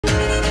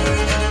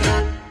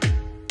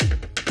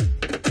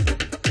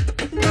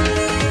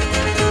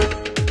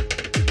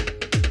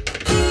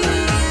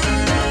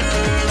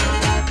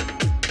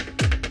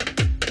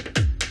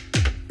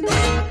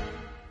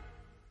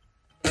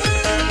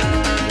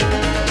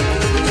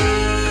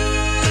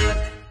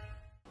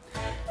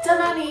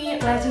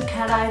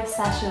oedd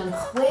sesiwn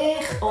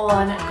 6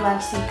 o'n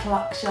gwersi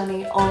clocsio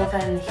ni o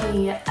fan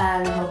hi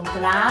yn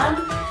blaen.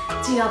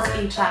 Diolch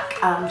i trac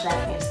am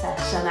drefnu'r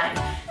sesiynau.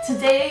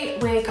 Today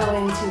we're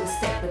going to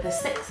stick with the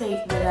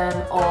 6/8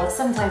 rhythm, or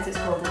sometimes it's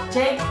called a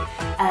jig.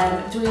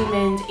 Dwi'n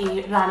mynd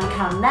i rannu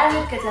cam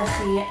newydd gyda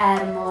chi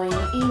mwyn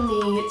i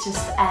ni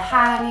just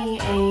ehangu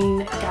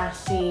ein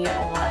gallu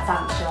o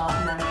ddawnsio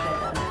mewn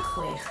rhythm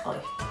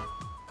 6/8.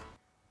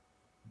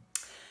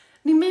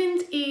 Ni'n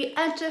mynd i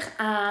edrych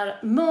ar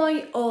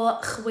mwy o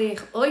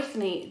 6/8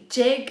 ni,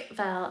 jig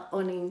fel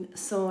o'n i'n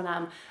sôn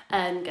am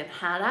yn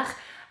gynharach.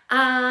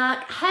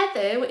 Ac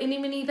heddiw,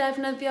 ni'n mynd i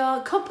ddefnyddio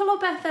cwpl o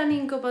bethau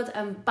ni'n gwybod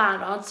yn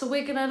barod. So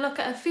we're going to look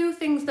at a few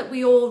things that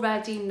we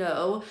already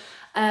know.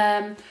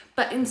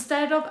 But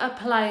instead of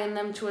applying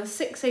them to a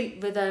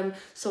 6/8 rhythm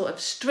sort of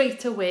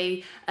straight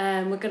away,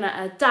 we're going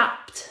to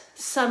adapt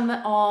some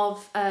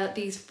of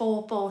these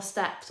 4/4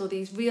 steps, or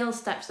these real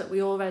steps that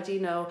we already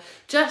know,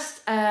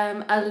 just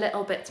a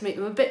little bit to make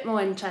them a bit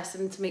more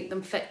interesting, to make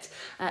them fit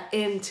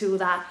into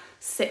that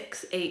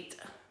 6/8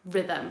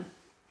 rhythm.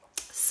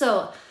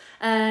 So,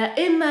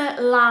 in the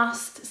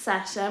last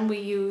session, we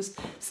used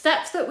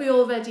steps that we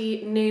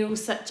already knew,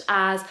 such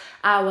as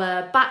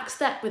our back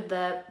step with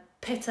the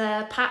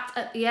pitter pat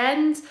at the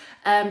end,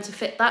 to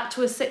fit that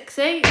to a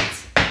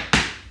 6/8.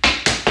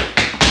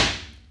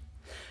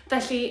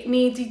 Felly,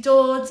 ni di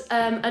dod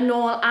yn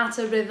ôl at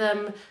y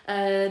rhythm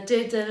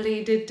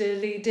diddly,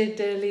 diddly,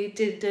 diddly,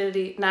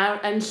 diddly.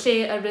 Nawr, yn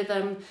lle y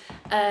rhythm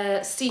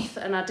syth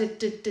yna,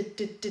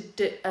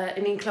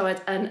 ni'n clywed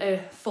yn y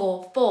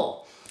 4/4.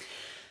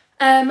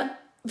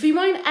 Fi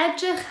moyn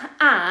edrych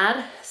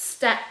ar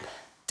step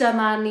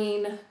dyma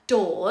ni'n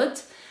dod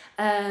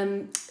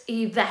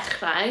i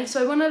dechrau.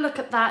 So I want to look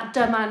at that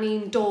dyma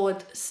ni'n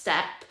dod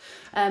step,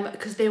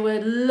 because there were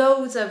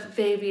loads of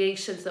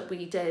variations that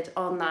we did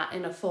on that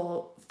in a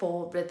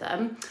 4/4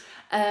 rhythm.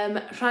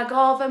 Rhag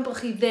ofyn bod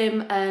chi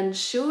ddim yn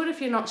siŵr. If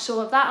you're not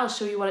sure of that, I'll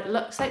show you what it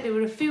looks like. There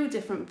were a few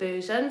different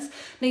versions.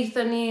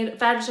 Wnaethon ni'r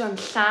fersiwn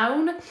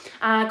llawn,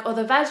 ac oedd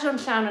y fersiwn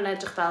llawn yn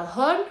edrych fel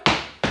hwn.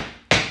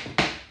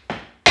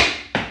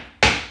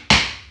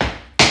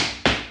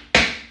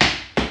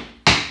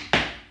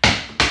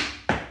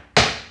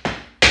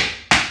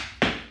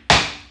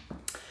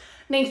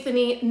 Wnaethon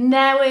ni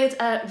newid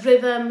y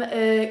rhythm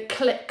y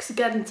clics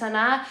gyntaf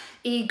yna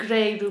i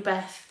greu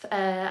rhywbeth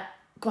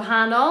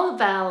gwahanol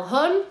fel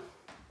hwn.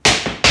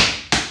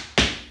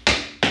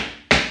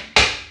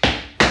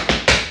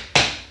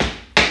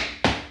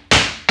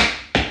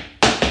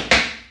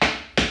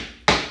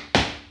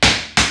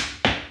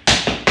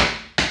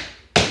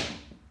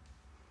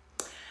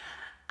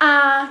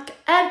 Ac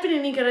erbyn i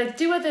ni gyrraedd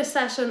diwedd y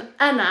sesiwn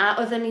yna,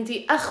 oedden ni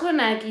wedi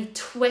ychwanegu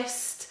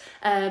twist,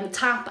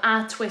 tap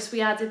a twist.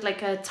 We added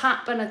like a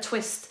tap and a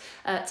twist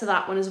to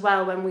that one as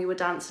well when we were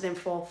dancing in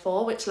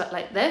 4/4, which looked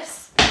like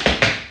this.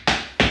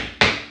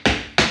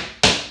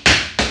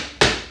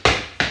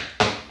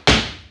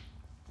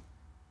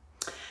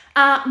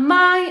 A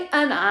mae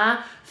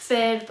yna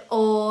ffyrdd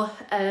o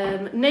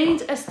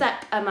wneud y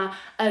step yma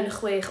yn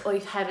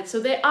 6/8 hefyd. So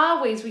there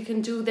are ways we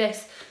can do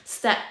this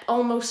step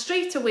almost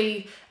straight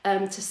away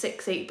to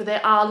 6/8, but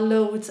there are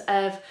loads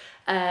of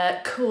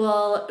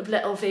cool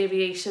little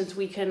variations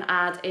we can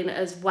add in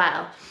as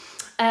well.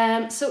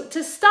 So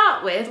to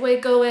start with,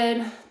 we're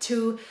going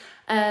to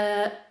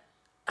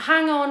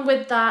hang on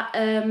with that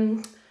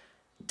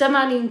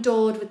dyma ni'n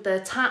dod with the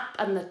tap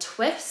and the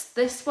twist,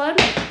 this one.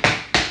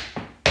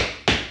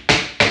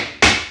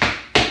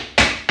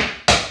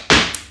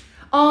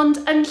 Ond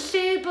yn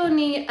lle bod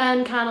ni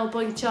yn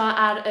canolbwyntio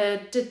ar y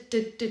 1,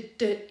 2,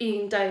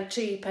 3,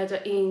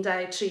 4, 1,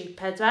 2, 3,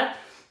 4,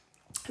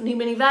 ni'n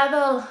mynd i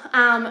feddwl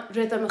am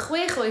rhythm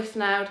 6/8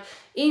 nawr,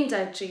 1,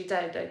 2, 3,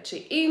 2, 2,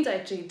 3, 1, 2,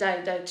 3,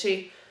 2, 2,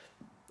 3,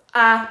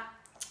 a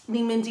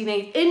ni'n mynd i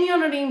wneud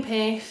union yr un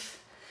peth,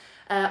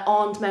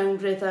 ond mewn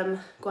rhythm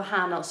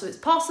gwahanol. So it's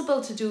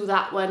possible to do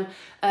that one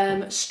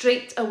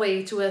straight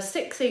away to a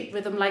 6/8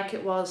 rhythm like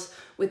it was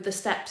with the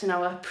steps in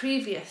our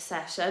previous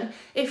session.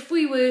 If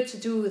we were to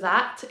do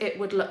that, it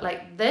would look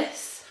like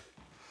this.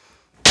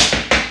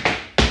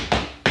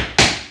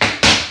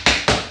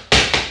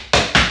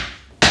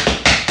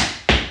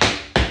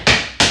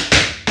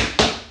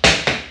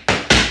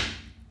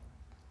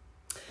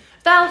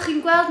 Fel chi'n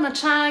gweld, mae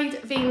traed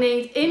fi'n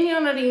wneud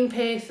union yr un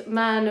peth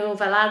maen nhw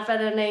fel arfer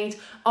yn wneud,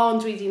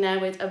 ond dwi wedi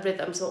newid y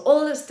rhythm. So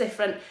all that's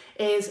different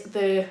is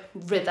the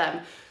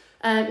rhythm.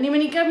 Ni'n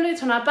mynd i gymryd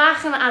hwnna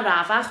bach yn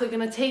arafach. We're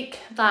going to take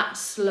that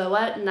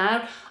slower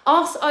now.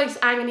 Os oes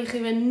angen i chi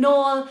mynd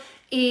nôl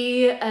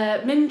i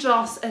mynd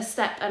dros y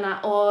step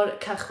yna o'r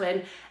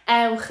cychwyn,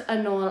 ewch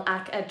yn ôl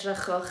ac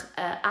edrychwch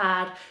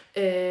ar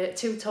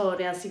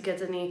tutorial sydd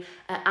gyda ni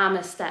am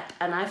y step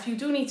yna. If you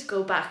do need to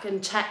go back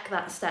and check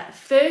that step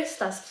first,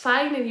 that's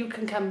fine, and you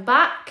can come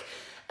back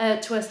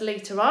to us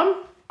later on.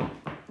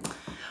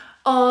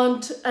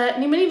 Ond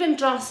ni'n mynd i fynd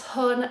dros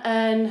hwn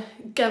yn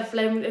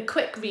gyflym, a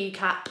quick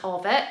recap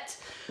of it.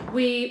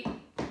 We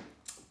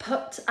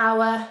put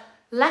our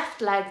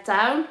left leg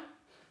down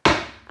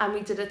and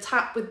we did a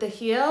tap with the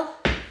heel,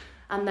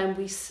 and then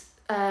we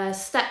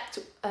stepped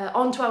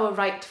onto our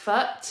right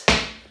foot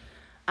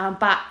and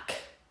back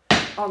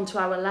onto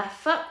our left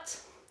foot.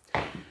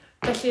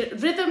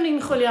 Felly'r rhythm ni'n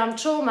chwilio am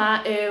tro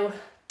yma yw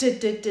dy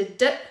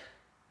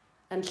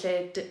yn lle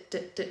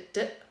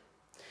dy.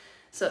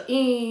 So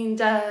 1,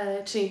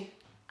 2, 3,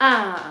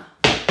 a.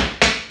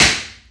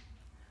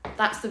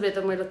 That's the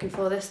rhythm we're looking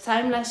for this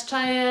time. Let's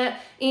try it.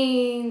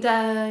 1,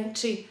 2,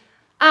 3,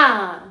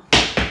 a.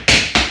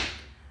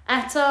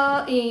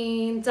 Eto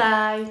 1,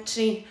 2,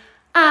 3,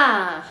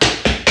 a.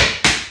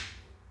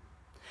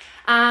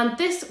 And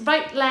this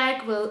right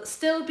leg will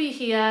still be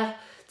here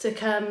to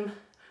come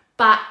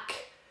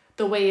back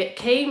the way it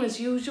came as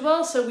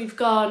usual. So we've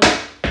gone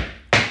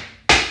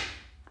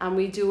and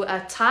we do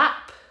a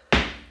tap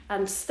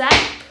and step.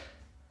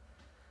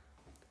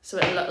 So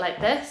it'll look like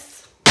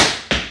this.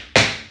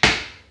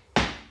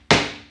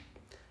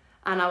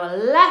 And our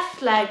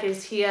left leg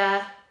is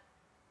here.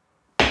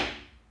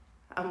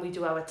 And we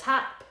do our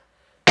tap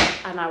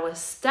and our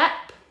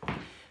step.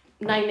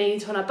 Na I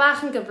wneud hwnna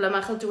bach yn gyflym,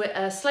 I'll do it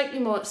slightly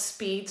more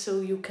speed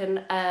so you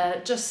can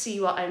just see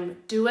what I'm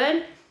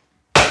doing.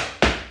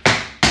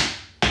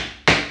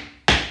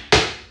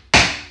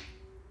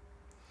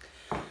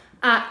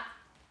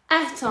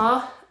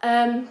 Eto,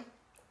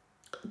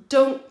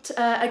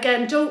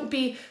 don't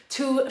be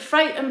too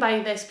frightened by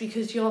this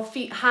because your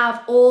feet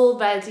have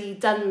already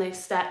done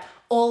this step.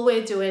 All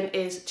we're doing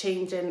is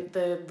changing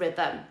the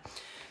rhythm.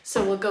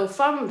 So we'll go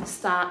from the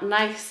start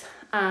nice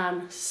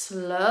and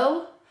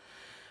slow.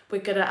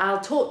 I'll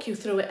talk you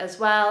through it as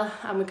well,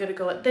 and we're going to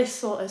go at this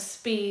sort of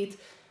speed.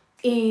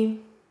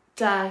 1,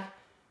 2,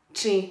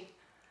 3,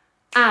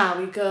 and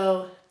we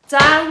go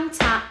down,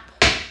 tap,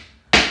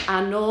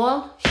 and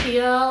nôl,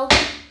 heel,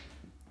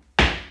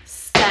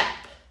 step,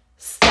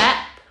 step.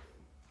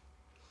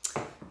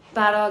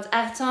 Barod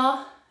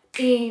eto.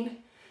 1,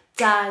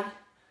 2,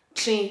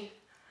 3,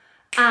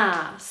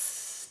 a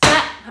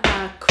step,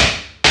 a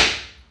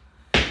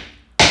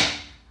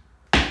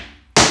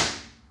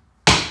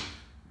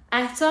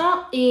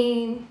eto,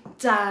 1,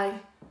 2,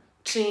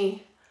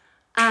 3,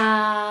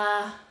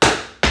 a.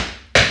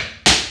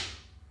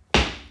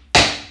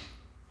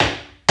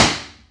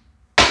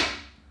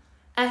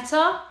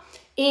 Eto,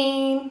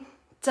 1,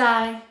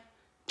 2,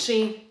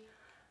 3,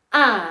 a.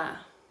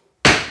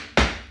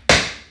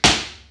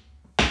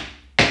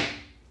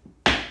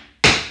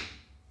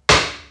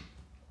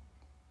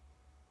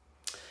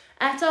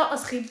 Eto,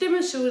 os chi ddim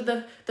yn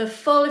siŵr, the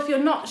full, if you're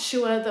not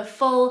sure, the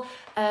full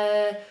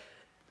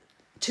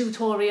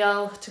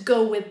tutorial to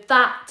go with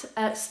that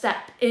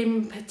step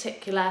in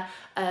particular,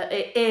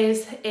 it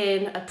is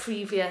in a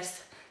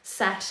previous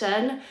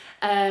session.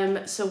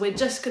 So we're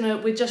just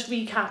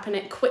recapping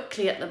it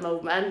quickly at the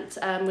moment.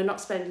 We're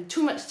not spending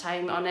too much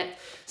time on it,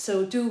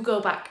 so do go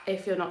back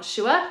if you're not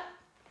sure.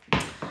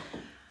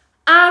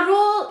 Ar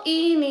ôl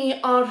I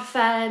ni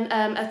orffen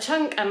a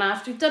chunk yna,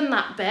 after we've done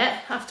that bit,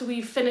 after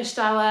we've finished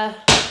our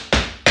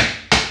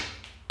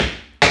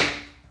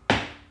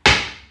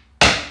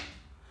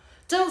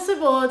dylse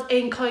fod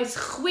ein coes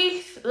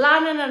chwith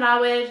lan yn yr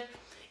awyr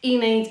I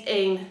wneud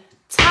ein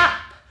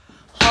tap,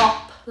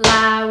 hop,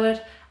 lawr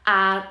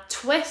a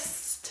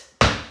twist.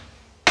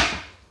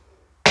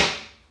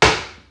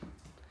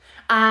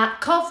 A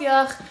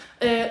cofiwch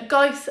y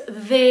goes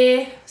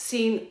dde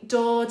sy'n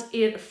dod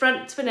i'r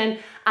ffrant fan hyn,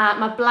 a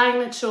mae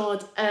blaen y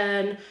trod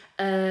yn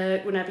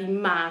wynebu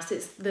mas.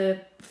 It's the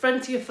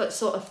front of your foot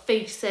sort of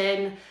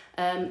facing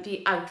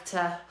the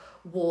outer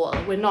wall.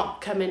 We're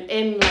not coming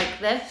in like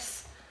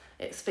this.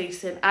 It's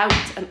facing out,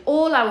 and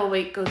all our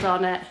weight goes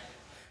on it,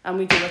 and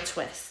we do a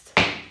twist.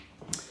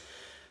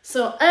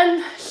 So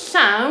yn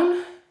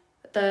llawn,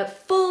 the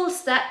full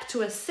step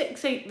to a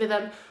 6/8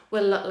 rhythm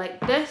will look like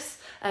this.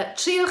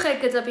 Triwch e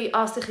gyda fi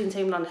os ydych chi'n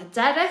teimlo'n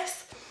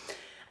hyderus.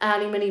 A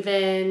ni'n mynd I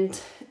fynd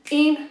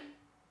 1,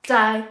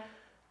 2,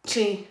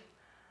 3,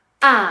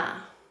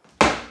 a.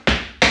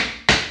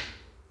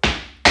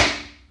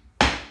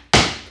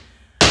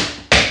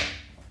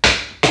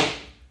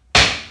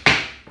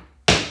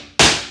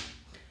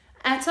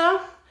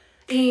 Eto,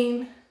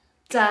 1,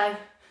 2,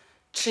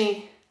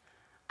 3,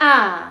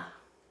 a.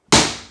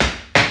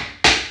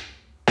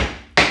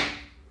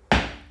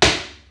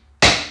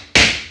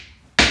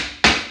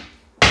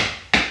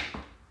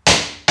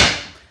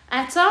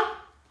 Eto,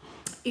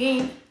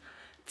 1,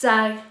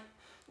 2,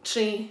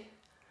 3,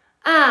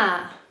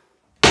 a.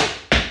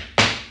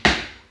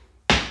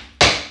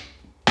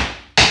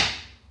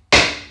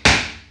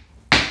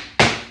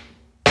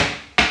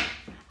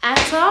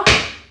 Eto.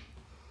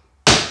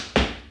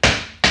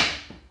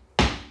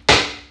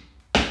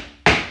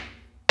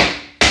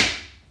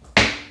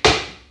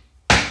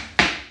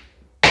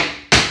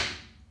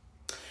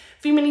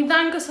 Fi'n mynd I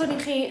ddangos hwn I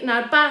chi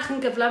nawr bach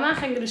yn gyflymach.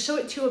 I'm going to show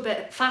it to you a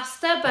bit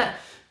faster, but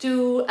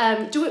do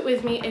it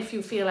with me if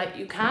you feel like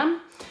you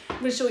can. I'm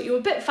going to show it you a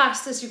bit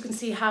faster so you can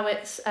see how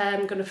it's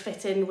going to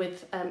fit in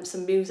with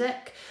some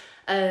music.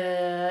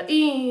 1,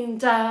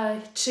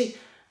 2, 3,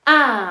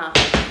 a.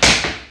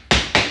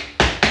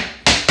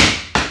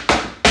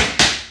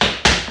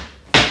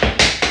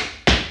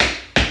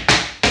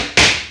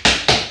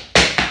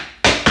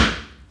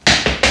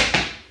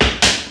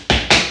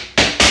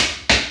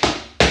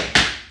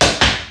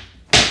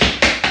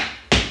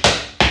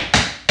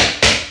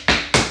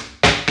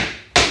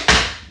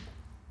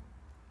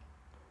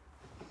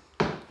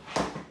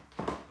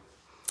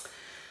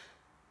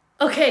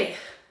 Okay,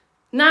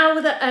 now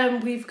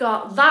that we've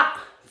got that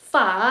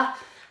far,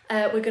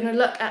 we're going to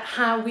look at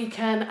how we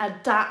can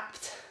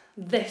adapt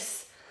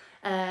this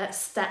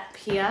step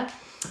here.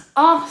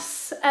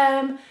 Os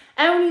ewn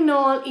ni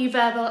nôl I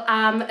feddwl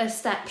am y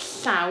step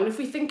llawn, if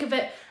we think of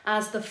it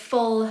as the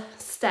full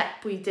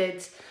step we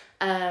did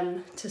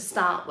to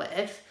start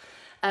with,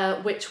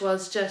 which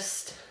was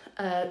just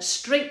a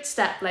straight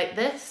step like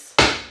this.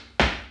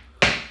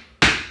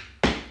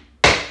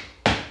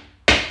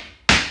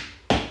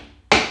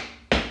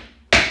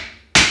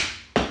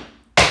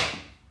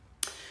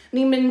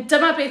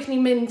 Dyma beth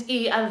ni'n mynd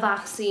I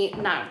addasu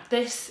now.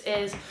 This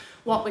is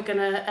what we're going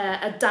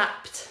to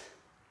adapt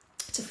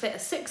to fit a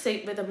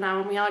 6/8 rhythm now,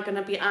 and we are going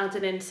to be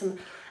adding in some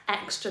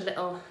extra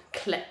little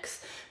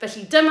clicks.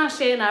 Felly dyma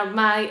lle nawr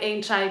mae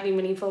ein traed ni'n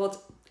mynd I fod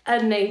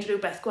yn neud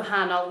rhywbeth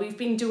gwahanol. We've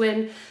been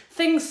doing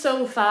things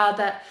so far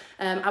that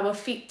our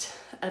feet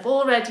have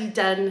already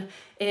done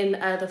in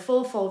the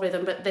 4/4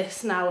 rhythm, but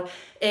this now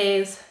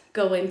is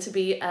going to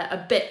be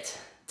a bit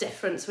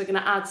different. So we're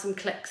going to add some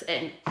clicks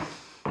in.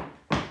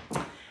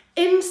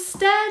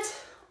 Instead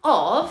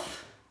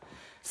of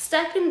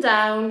stepping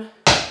down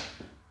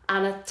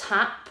and a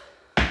tap,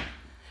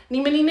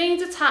 ni'n mynd I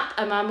wneud y tap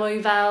yma mwy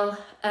fel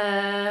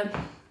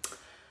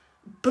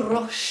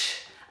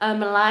brush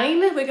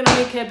ymlaen. We're going to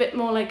make it a bit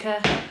more like a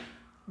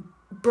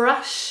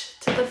brush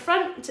to the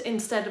front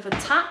instead of a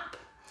tap.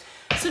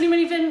 So ni'n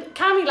mynd I fynd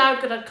cam I lawr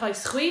gyda'r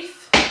coes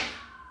chwith,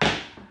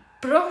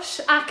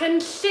 brush, ac yn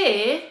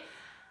lle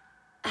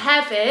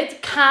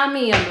hefyd cam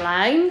I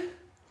ymlaen.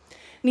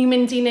 Ni'n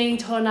mynd I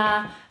wneud hwnna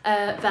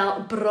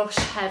fel brush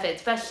hefyd.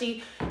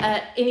 Felly,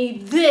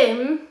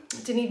 dyn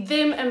ni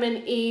ddim yn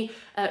mynd I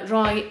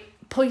roi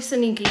pwysau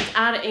ni gyd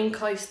ar ein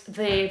coes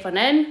dde fan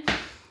hyn.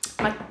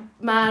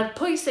 Mae'r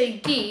pwysau I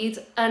gyd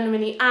yn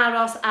mynd I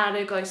aros ar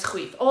y goes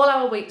chwith. All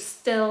our weight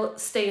still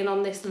staying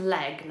on this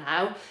leg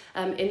now,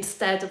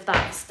 instead of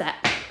that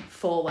step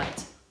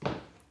forward.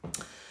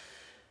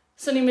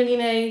 So ni'n mynd I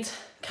wneud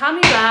cam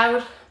I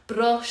lawr,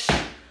 brush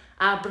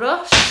a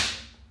brush.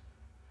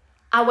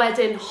 A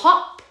wedyn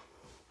hop,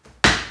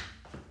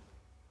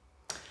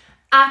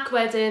 ac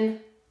wedyn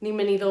ni'n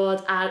mynd I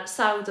ddod ar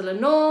sawdl yn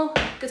ôl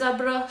gyda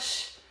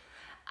brush,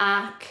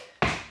 ac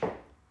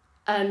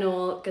yn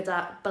ôl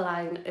gyda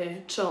blaen y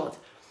trod.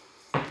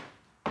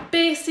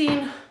 Be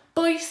sy'n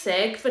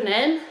bwysig fan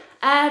hyn,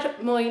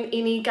 mwyn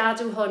I ni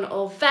gadw hwn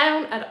o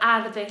fewn yr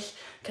arddull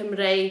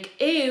Cymreig,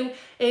 yw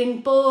ein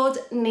bod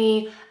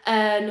ni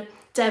yn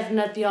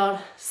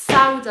defnyddio'r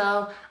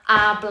sawdl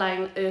a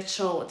blaen y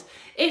trod.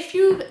 If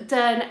you've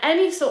done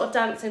any sort of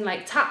dancing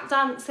like tap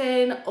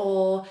dancing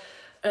or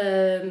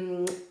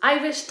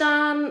Irish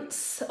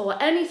dance or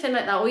anything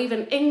like that, or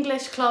even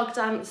English clog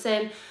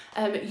dancing,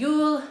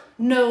 you'll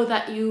know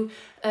that you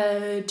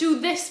do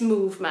this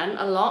movement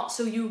a lot.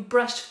 So you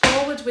brush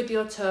forward with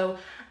your toe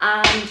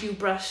and you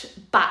brush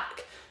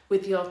back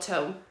with your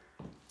toe.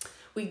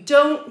 We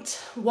don't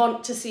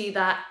want to see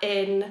that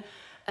in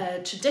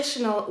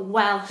traditional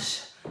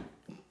Welsh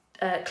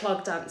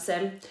clog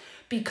dancing,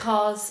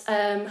 because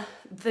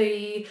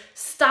the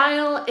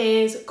style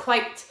is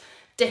quite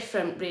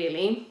different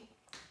really.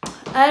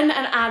 Yn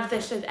yr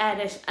arddull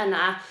eraill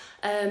yna,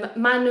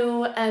 maen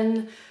nhw yn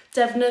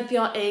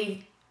defnyddio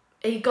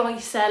eu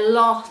goesau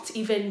lot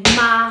I fynd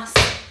mas,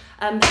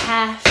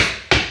 ymhell,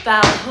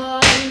 fel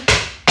hwn.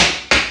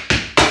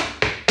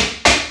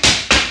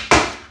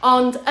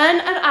 Ond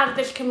yn yr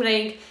arddull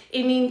Cymreig,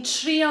 I ni'n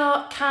trio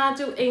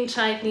cadw ein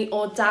traed ni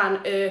o dan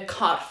y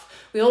corff.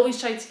 We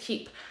always try to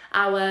keep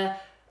our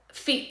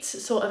feet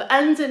sort of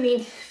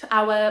underneath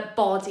our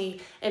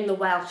body in the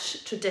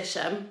Welsh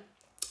tradition.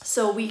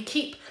 So we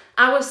keep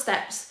our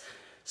steps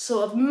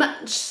sort of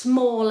much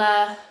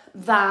smaller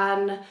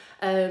than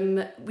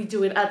we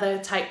do in other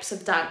types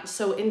of dance.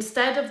 So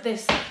instead of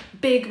this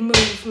big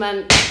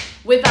movement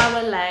with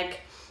our leg,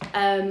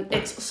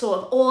 it's sort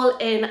of all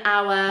in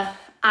our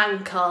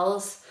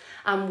ankles,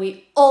 and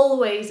we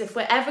always, if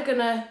we're ever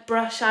gonna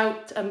brush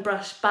out and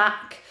brush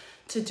back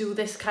to do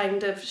this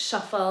kind of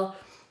shuffle,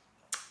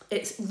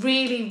 it's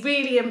really,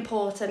 really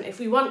important, if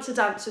we want to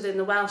dance within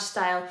the Welsh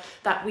style,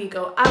 that we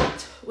go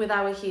out with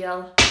our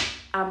heel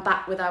and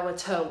back with our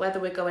toe. Whether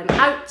we're going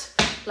out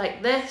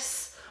like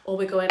this, or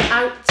we're going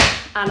out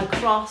and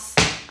across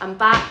and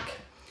back,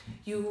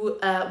 you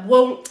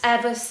won't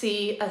ever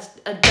see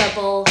a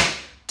double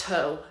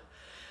toe.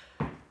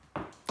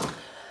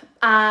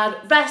 A'r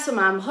reswm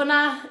am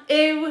hwnna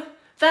yw,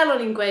 fel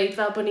o'n i'n gweud,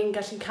 fel bod ni'n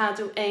gallu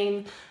cadw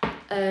ein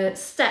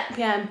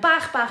stepiau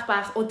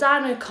bach o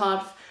dan y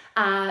corff,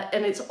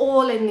 and it's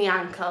all in the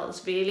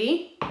ankles,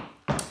 really.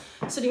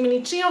 So ni'n mynd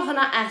I trio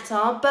hwnna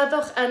eto,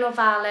 byddwch yn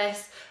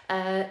ofalus,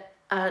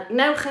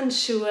 newch yn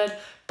siŵr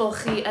bod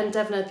chi yn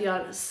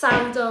defnyddio'r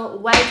sandal,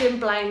 wedyn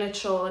blaen y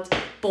trod,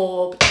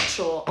 bob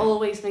tro.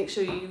 Always make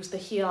sure you use the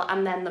heel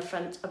and then the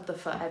front of the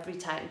foot every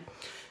time.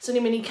 So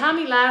ni'n mynd I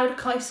camu lawr,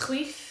 coes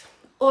chwith,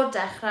 o'r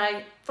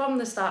dechrau, from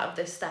the start of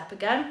this step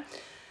again.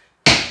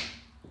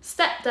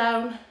 Step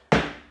down,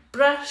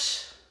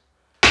 brush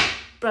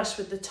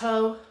with the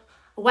toe,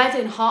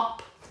 wedyn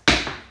hop,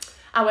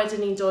 a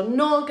wedyn ni'n dod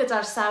nôl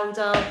gyda'r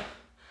sawdl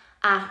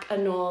ac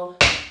yn ôl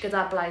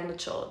gyda blaen y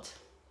trod.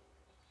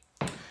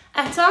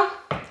 Eto,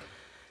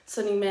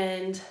 so ni'n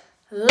mynd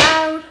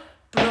lawr,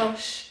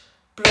 brush,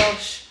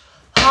 brush,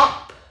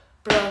 hop,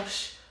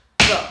 brush,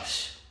 brush.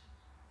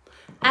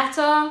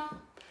 Eto,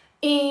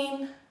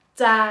 1,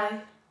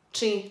 2,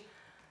 3,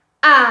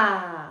 a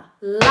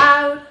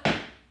lawr.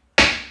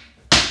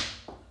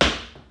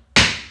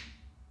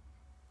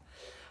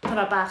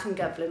 Hwna bach yn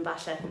gyflym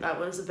falle, that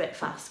was a bit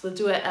fast. We'll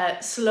do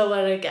it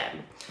slower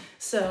again.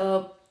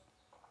 So,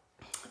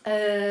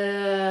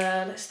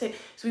 let's think.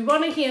 So we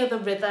want to hear the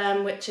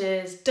rhythm, which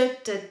is da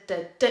da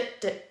da da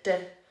da da.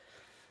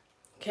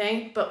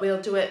 Okay, but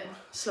we'll do it,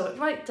 slow it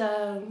right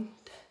down.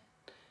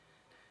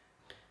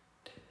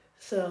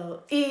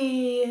 So,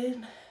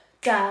 1,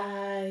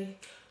 2,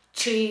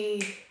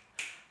 3,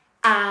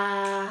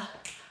 a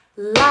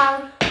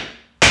lawr,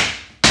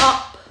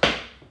 hop,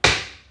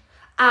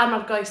 a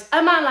mae'r goes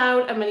yma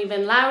lawr yn mynd I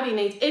fynd lawr I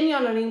wneud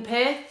union yr un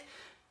peth,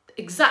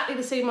 exactly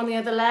the same on the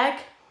other leg.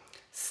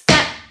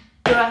 Step,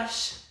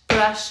 brush,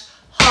 brush,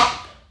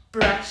 hop,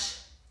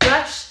 brush,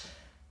 brush,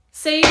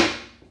 same,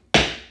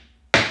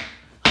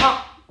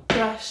 hop,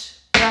 brush,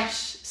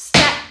 brush,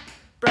 step,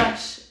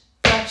 brush,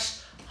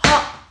 brush,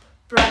 hop,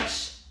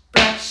 brush,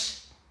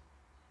 brush.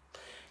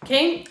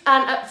 Okay,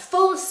 and at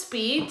full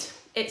speed,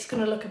 it's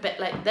going to look a bit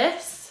like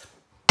this.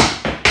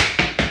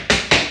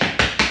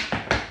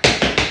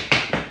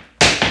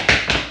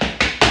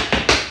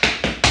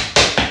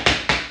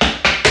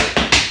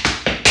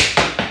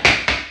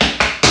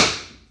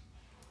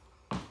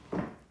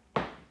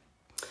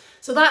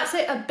 So that's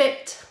it a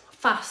bit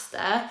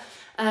faster,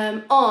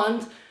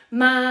 ond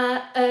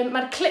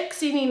mae'r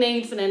clics I ni'n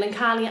neud fan hyn yn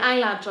cael I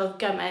ailadrodd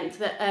gymaint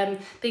that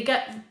they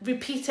get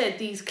repeated,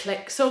 these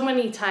clicks, so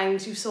many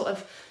times you sort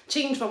of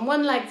change from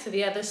one leg to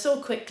the other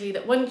so quickly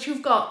that once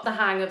you've got the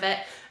hang of it,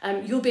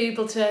 you'll be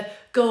able to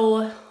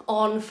go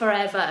on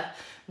forever,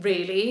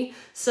 really.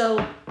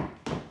 So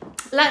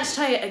let's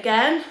try it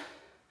again.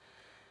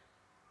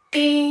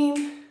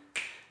 1,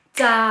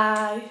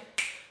 2,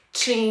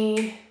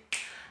 3,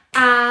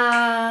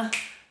 a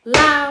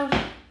loud,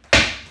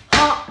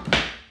 hop,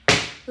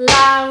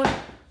 loud,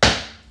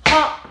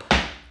 hop,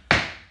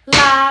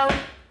 loud,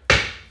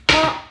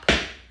 hop,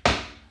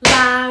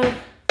 loud,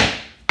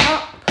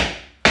 hop,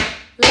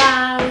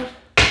 loud,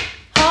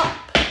 hop,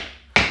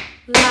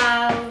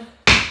 loud,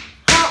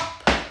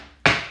 hop,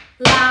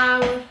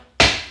 loud,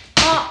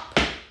 hop,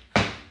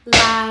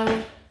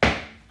 loud,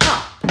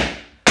 hop.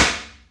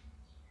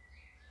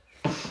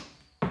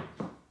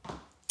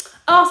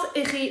 Os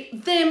ych chi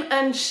ddim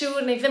yn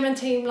siŵr neu ddim yn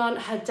teimlo'n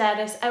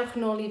hyderus, ewch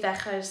nôl I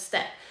ddechrau'r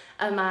step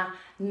yma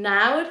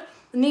nawr.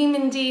 Ni'n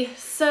mynd I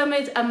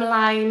symud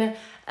ymlaen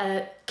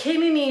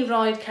cyn I ni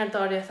roi'r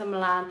cerddoriaeth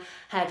ymlaen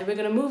heddiw. We're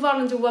going to move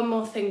on and do one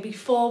more thing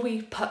before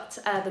we put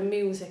the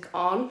music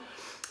on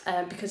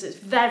because it's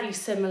very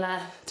similar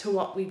to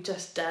what we've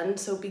just done,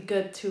 so it'll be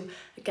good to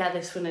get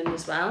this one in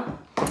as well.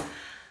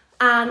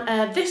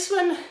 And this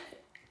one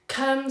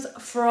comes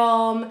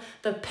from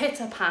the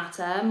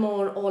pitter-patter,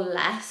 more or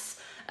less,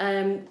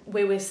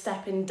 where we're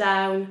stepping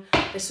down.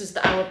 This was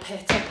our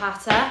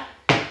pitter-patter.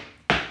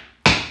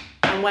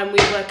 And when we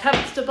were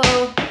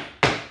comfortable,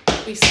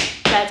 we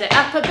sped it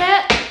up a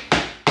bit.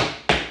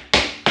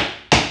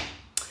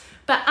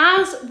 But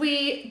as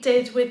we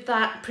did with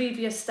that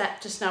previous step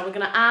just now, we're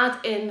going to add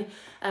in,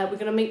 we're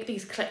going to make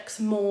these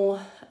clicks more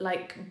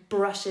like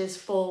brushes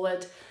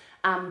forward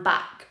and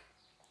back.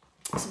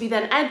 So bydd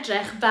e'n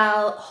edrych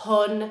fel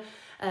hwn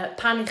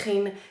pan I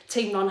chi'n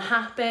teimlo'n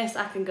hapus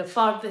ac yn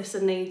gyfforddus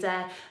yn neud e.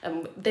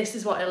 This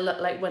is what it'll look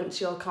like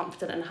once you're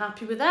confident and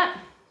happy with it.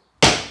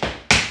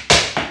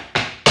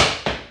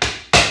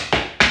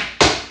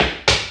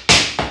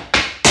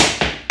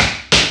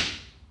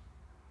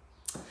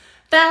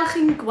 Fel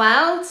chi'n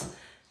gweld,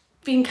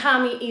 fi'n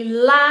camu I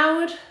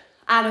lawr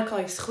ar y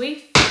coes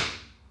chwith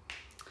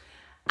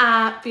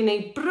a fi'n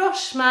neud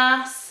brush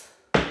mas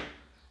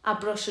a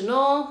brush yn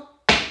ôl,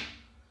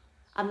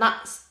 and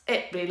that's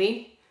it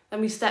really. Then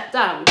we step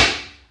down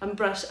and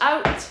brush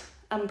out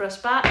and brush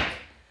back,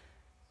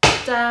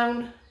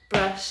 down,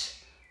 brush,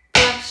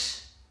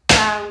 brush,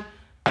 down,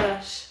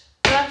 brush,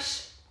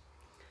 brush,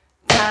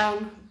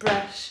 down,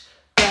 brush,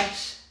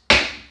 brush.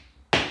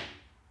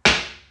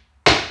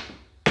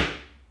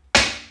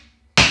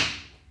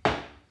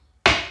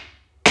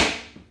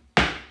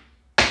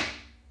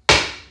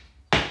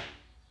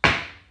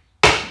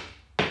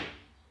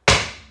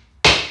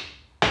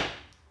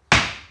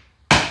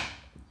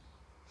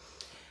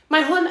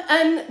 Mae hwn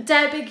yn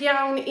debyg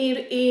iawn i'r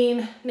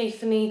un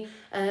wnaethon ni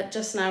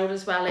just now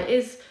as well. It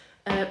is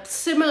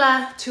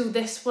similar to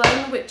this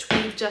one, which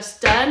we've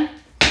just done.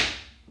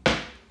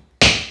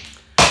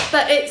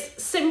 But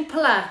it's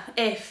simpler,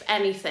 if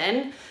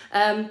anything,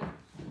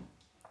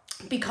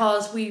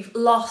 because we've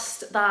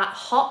lost that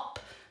hop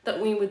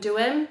that we were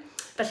doing.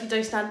 Felly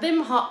does na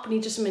ddim hop,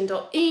 ni jyst yn mynd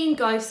o un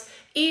goes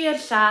i'r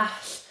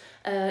llall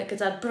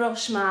gyda'r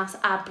brush mas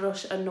a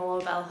brush yn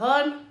ôl fel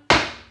hwn.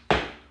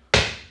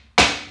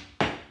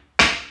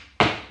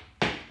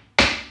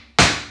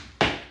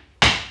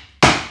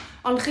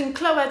 ond chi'n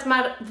clywed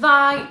mae'r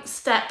ddau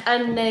step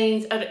yn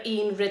neud yr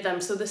un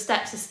rhythm. So the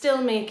steps are still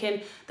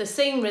making the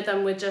same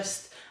rhythm, we're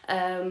just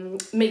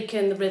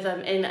making the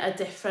rhythm in a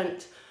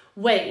different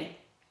way.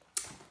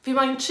 Fi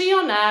moyn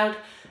trio nawr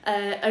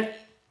y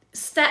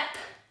step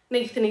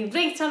wnaethon ni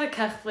reit ar y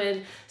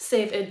cychwyn,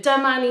 sef y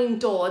dyma ni'n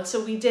dod.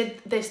 So we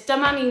did this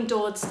dyma ni'n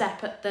dod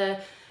step at the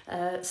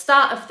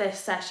start of this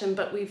session,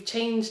 but we've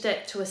changed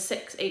it to a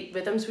 6-8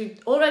 rhythm. So we've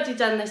already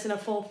done this in a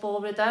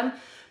 4-4 rhythm,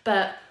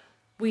 but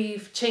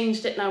we've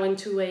changed it now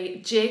into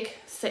a jig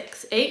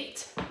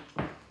 6-8.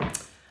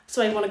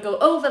 So I want to go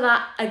over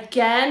that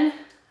again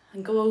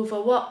and go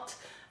over what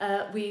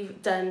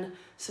we've done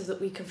so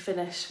that we can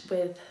finish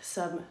with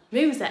some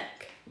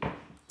music.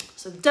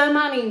 So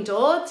dyma ni'n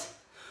dod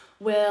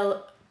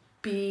will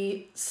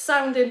be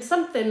sounding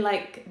something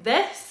like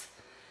this.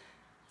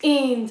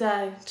 1, 2,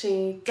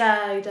 3,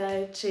 2,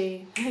 2,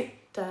 3,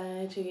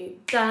 2, 3,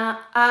 da,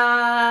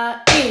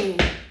 a, 1.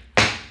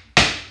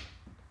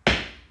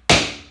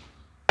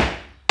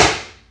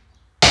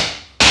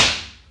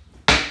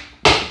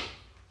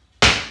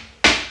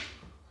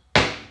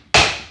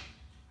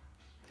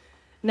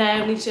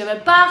 Now, ni'n trio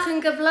fe bach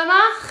yn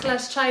gyflymach.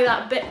 Let's try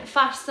that a bit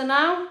faster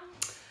now.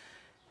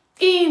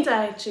 1,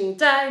 2, 3, 2,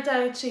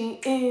 2, 3,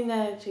 1,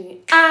 2,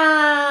 3,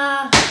 a.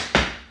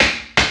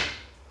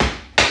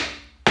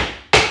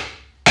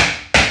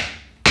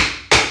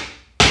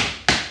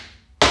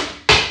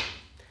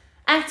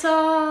 Eto,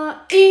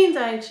 1,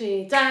 2,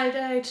 3, 2,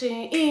 2,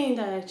 3, 1,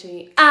 2,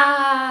 3, a.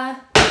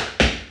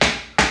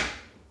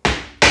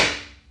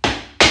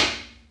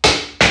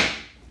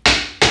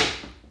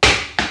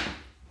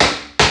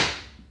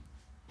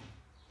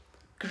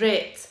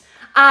 Great.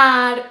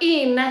 A'r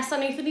un nesaf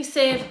wnaethon ni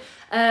sef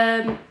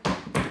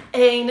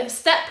ein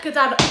step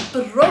gyda'r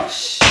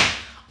brwsh,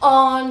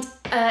 ond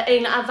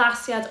ein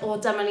addasiad o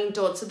dyma ni'n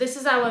dod. So this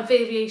is our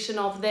variation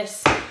of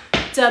this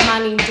dyma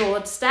ni'n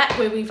dod step,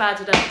 where we've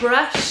added a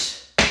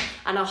brush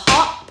and a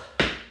hop.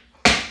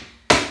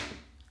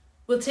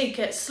 We'll take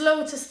it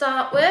slow to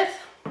start with.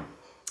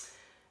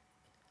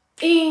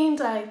 1,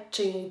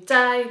 2,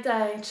 3,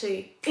 2, 2,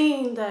 3,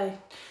 1, 2,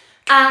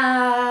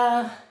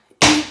 a.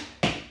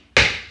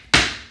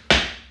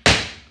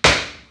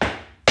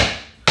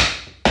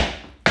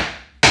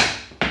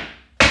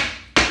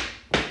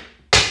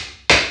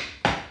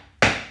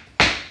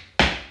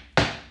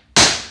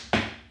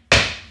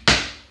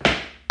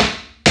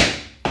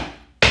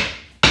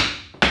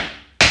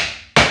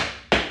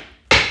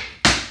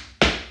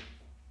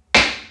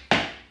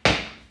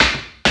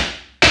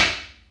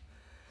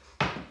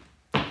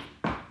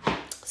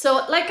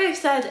 So, like I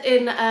said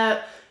in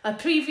a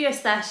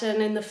previous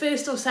session, in the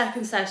first or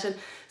second session,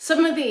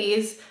 some of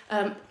these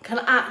can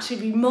actually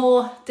be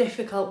more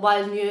difficult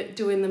while you're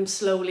doing them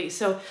slowly.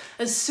 So,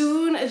 as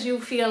soon as you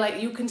feel like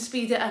you can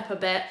speed it up a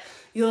bit,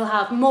 you'll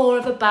have more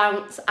of a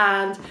bounce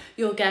and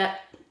you'll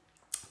get,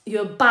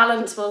 your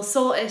balance will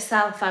sort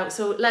itself out.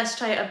 So, let's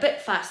try it a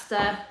bit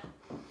faster.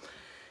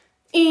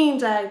 1,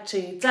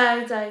 2,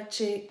 3, 2,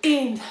 2,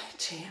 3, 1, 2,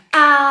 3,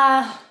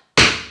 a.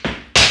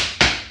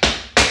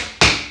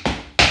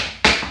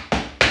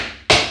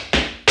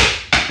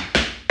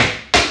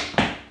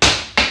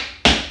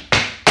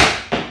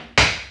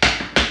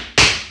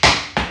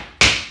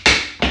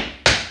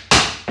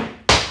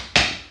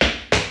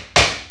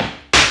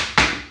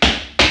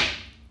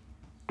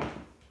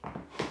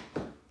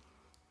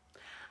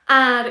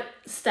 A'r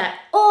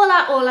step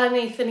ola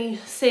wnaethon ni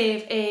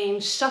sef ein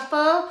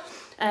shuffle,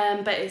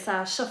 but it's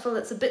our shuffle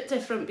that's a bit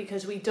different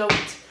because we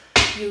don't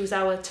use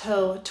our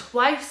toe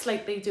twice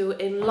like they do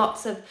in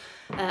lots of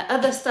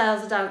other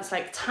styles of dance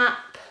like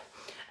tap,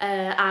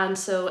 and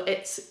so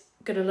it's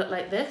gonna look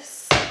like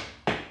this.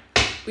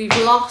 We've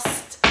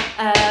lost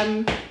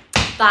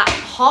that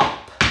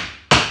hop,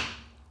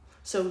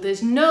 so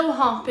there's no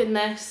hop in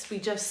this, we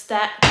just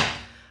step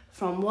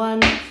from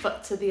one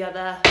foot to the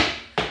other.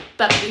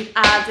 But we've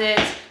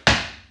added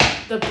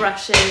the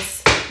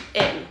brushes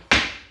in.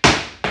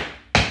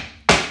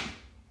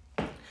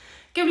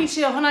 Gewn ni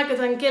trio hwnna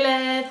gyda'n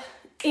gilydd.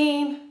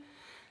 1,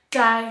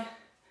 2,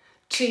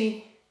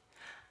 3,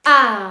 a.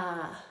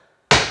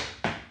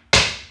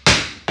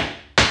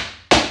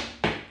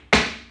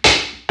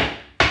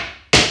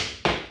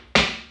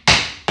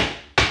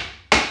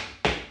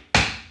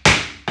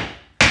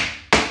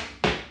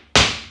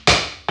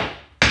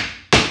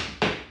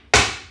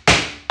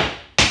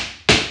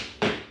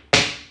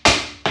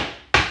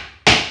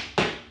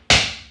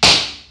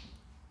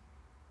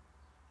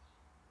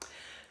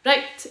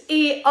 Right,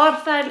 I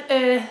orffen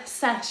y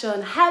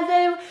sesiwn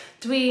heddiw,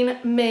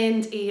 dwi'n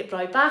mynd I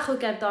roi bach o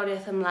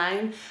gerddoriaeth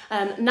ymlaen.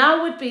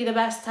 Now would be the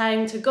best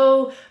time to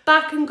go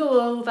back and go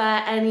over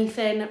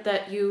anything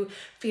that you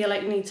feel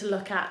like you need to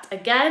look at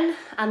again,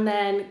 and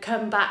then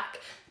come back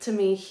to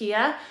me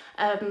here.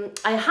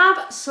 I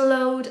have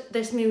slowed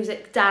this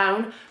music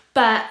down,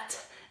 but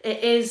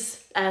it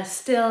is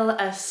still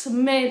a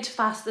smidge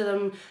faster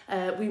than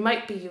we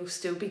might be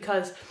used to,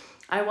 because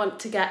I want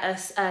to get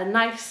us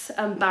nice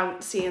and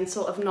bouncy and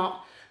sort of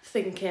not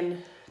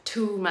thinking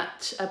too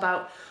much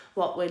about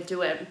what we're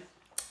doing.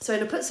 So I'm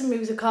going to put some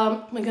music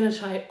on. We're going to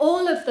try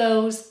all of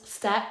those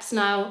steps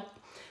now,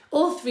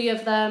 all 3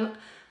 of them.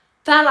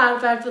 Fel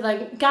arfer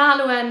byddai'n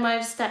galw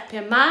enwau'r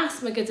stepiau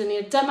mas. Mae gyda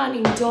ni'r dyma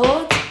ni'n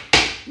dod.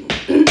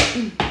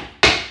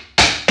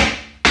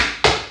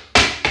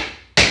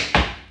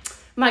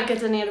 Mae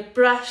gyda ni'r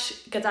brush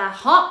gyda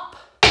hop.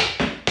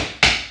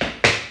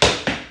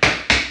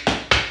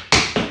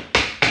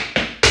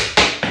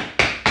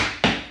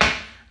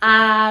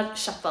 A'r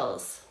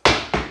shuffles.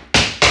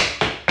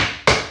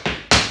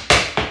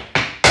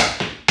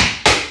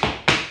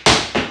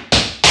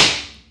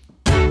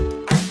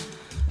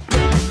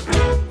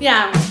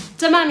 Iawn,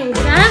 dyma ni'n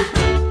gen.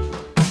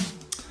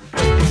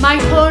 Mae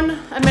hwn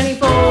yn mynd I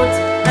fod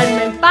yn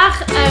mynd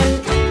bach yn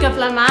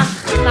gyflymach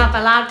na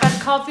fel arfer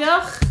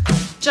cofiwch.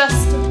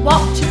 Just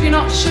watch if you're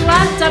not sure,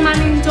 dyma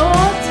ni'n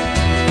dod.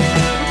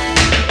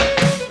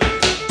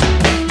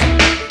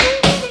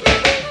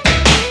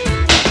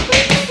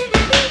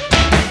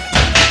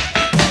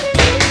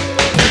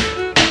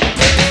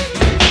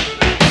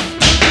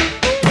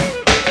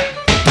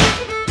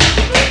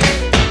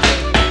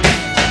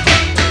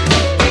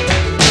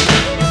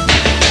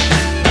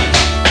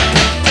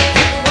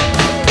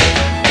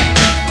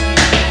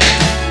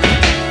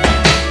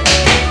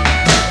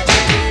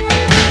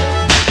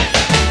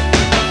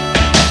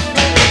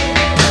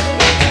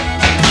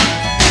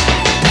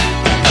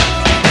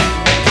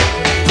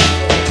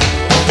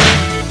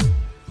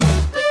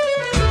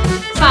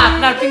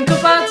 Fi'n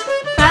gwybod,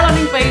 fel o'n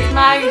i'n gweud,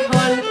 mae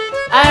hwn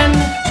yn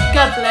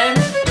gyflym,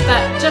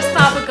 but just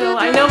have a go.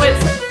 I know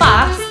it's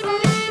fast,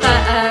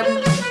 but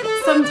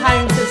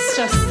sometimes it's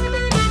just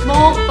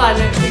more fun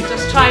if we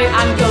just try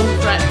and go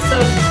for it. So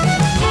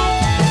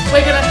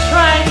we're going to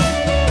try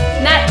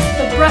next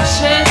the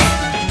brushes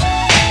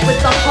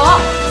with the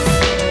hops,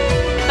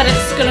 but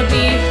it's going to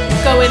be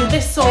going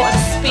this sort of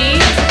speed.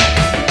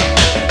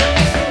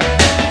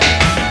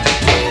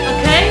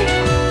 Okay?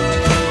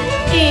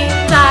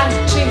 1,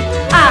 2,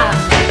 3.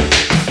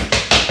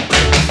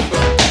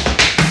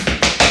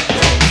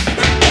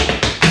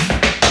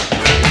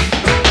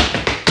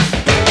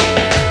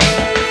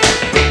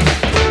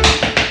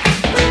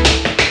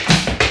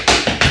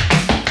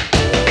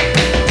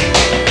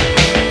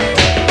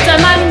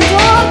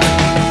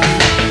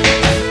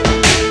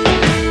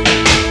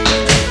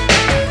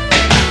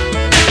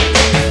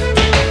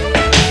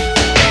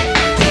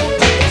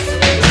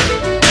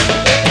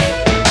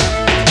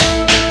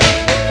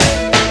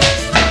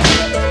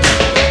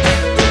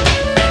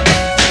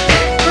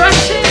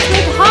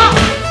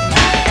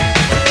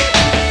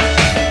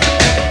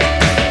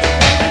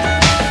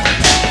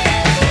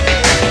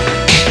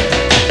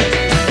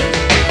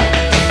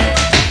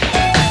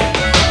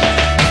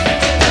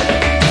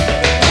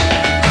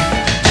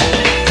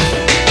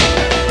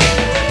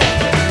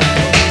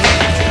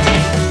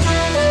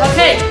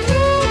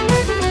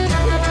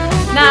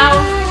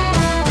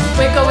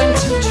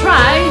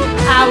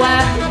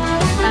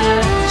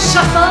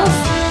 Shuffles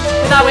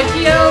with our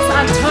heels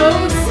and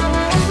toes.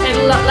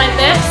 It'll look like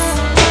this.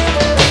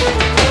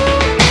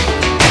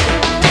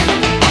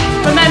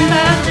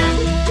 Remember,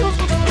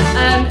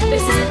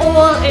 this is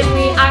all in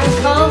the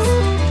ankles.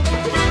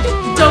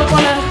 You don't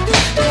want to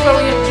throw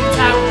your feet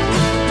out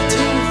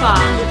too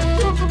far.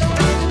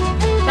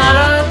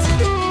 Barod.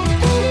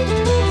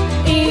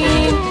 1, 2,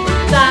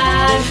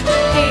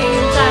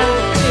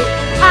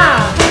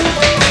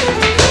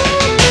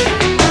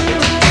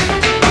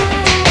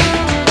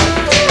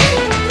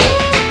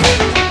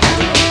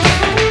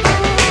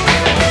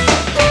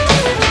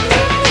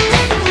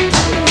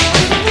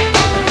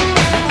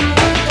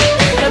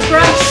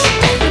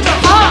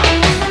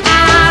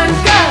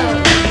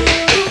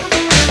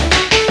 1, 2,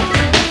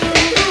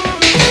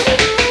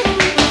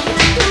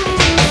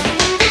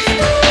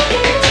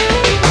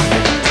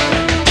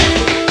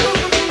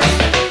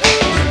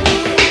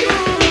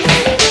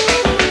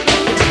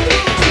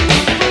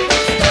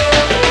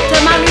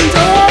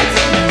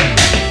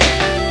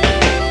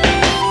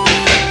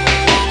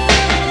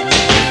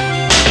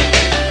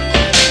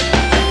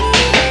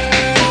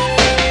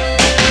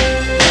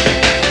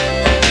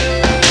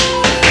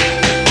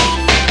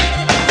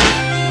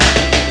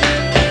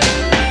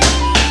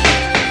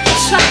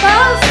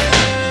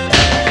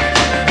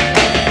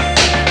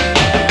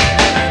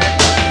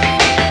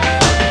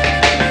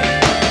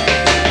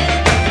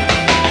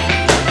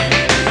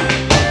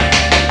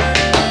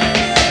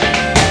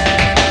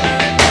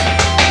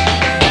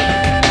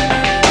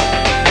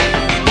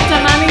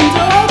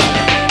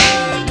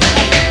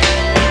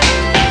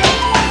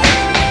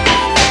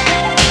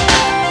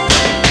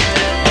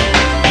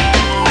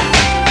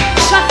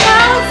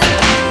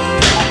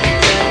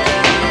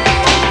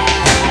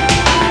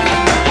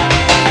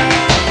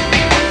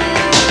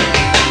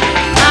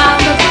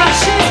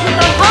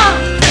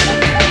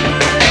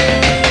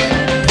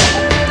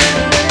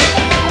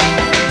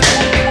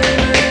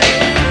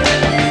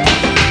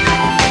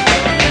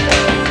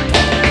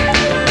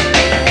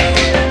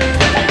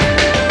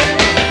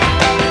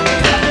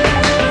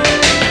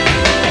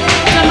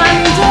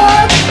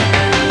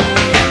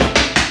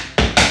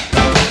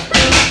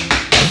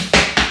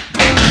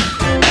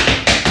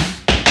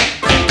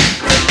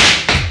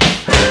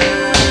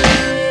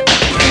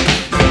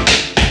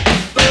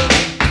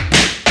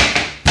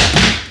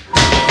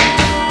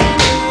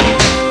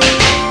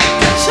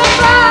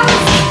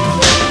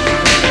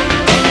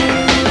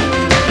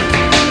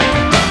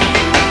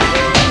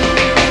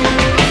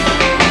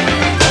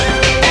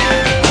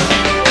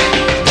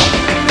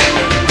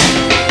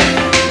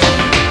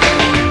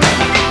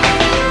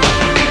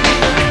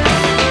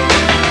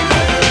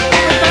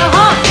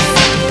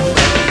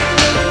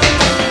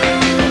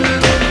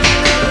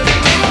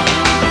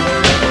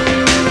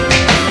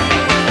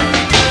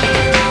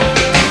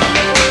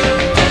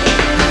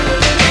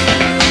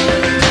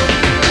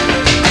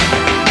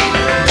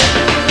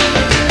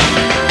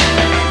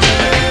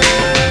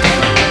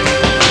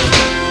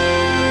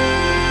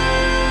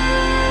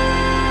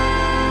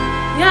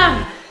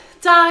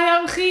 Da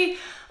iawn chi.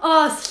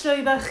 Os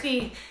llwyddoch chi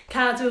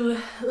cadw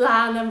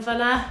lan yn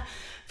fyna.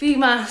 Fi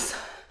mas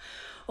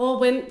o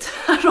wynt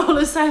ar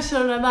ôl y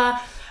sesiwn yma.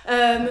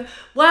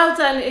 Well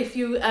done if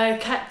you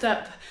kept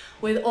up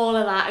with all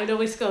of that. I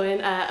know it's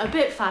going a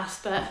bit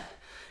fast, but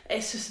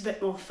it's just a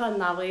bit more fun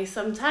that way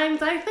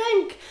sometimes, I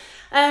think.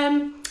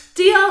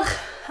 Diolch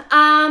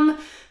am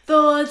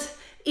ddod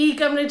I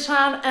gymryd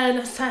rhan yn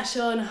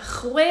sesiwn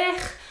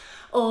 6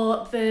 o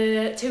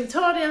fy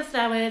tutorials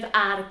newydd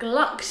ar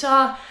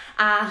glocsio,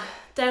 a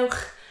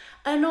dewch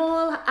yn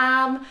ôl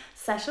am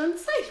sesiwn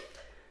 7.